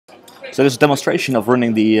So this is a demonstration of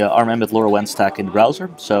running the ARM Mbed LoRaWAN stack in the browser.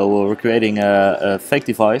 So we're creating a fake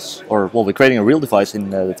device, or well, we're creating a real device in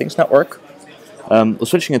the Things network. We're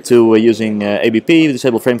switching it to using ABP,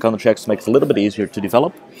 disable frame counter checks to make it a little bit easier to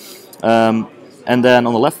develop. And then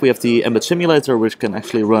on the left we have the Mbed simulator, which can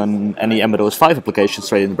actually run any Mbed OS 5 application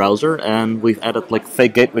straight in the browser. And we've added like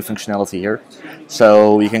fake gateway functionality here,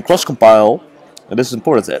 so you can cross-compile. And this is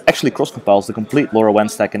important. It actually cross-compiles the complete LoRaWAN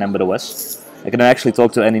stack in Mbed OS. I can actually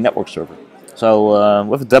talk to any network server. So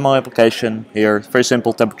we have a demo application here, very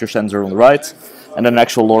simple temperature sensor on the right, and then an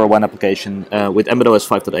actual LoRaWAN application with Mbed OS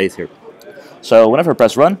 5.8 here. So whenever I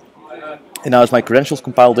press run, it now has my credentials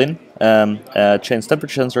compiled in, change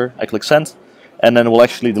temperature sensor, I click send, and then it will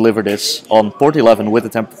actually deliver this on port 11 with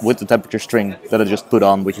the temperature string that I just put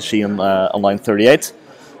on, which you see on line 38.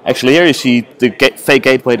 Actually here you see the fake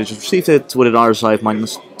gateway that just received it with an RSI of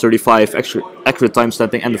 -35, accurate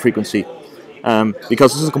timestamping and the frequency.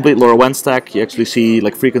 Because this is a complete LoRaWAN stack, you actually see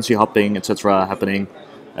like frequency hopping, etc. happening.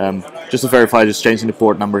 Just to verify, just changing the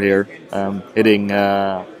port number here, hitting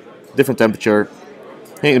different temperature,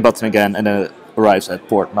 hitting the button again, and then it arrives at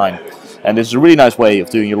port 9. And this is a really nice way of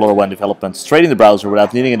doing your LoRaWAN development straight in the browser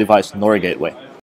without needing a device nor a gateway.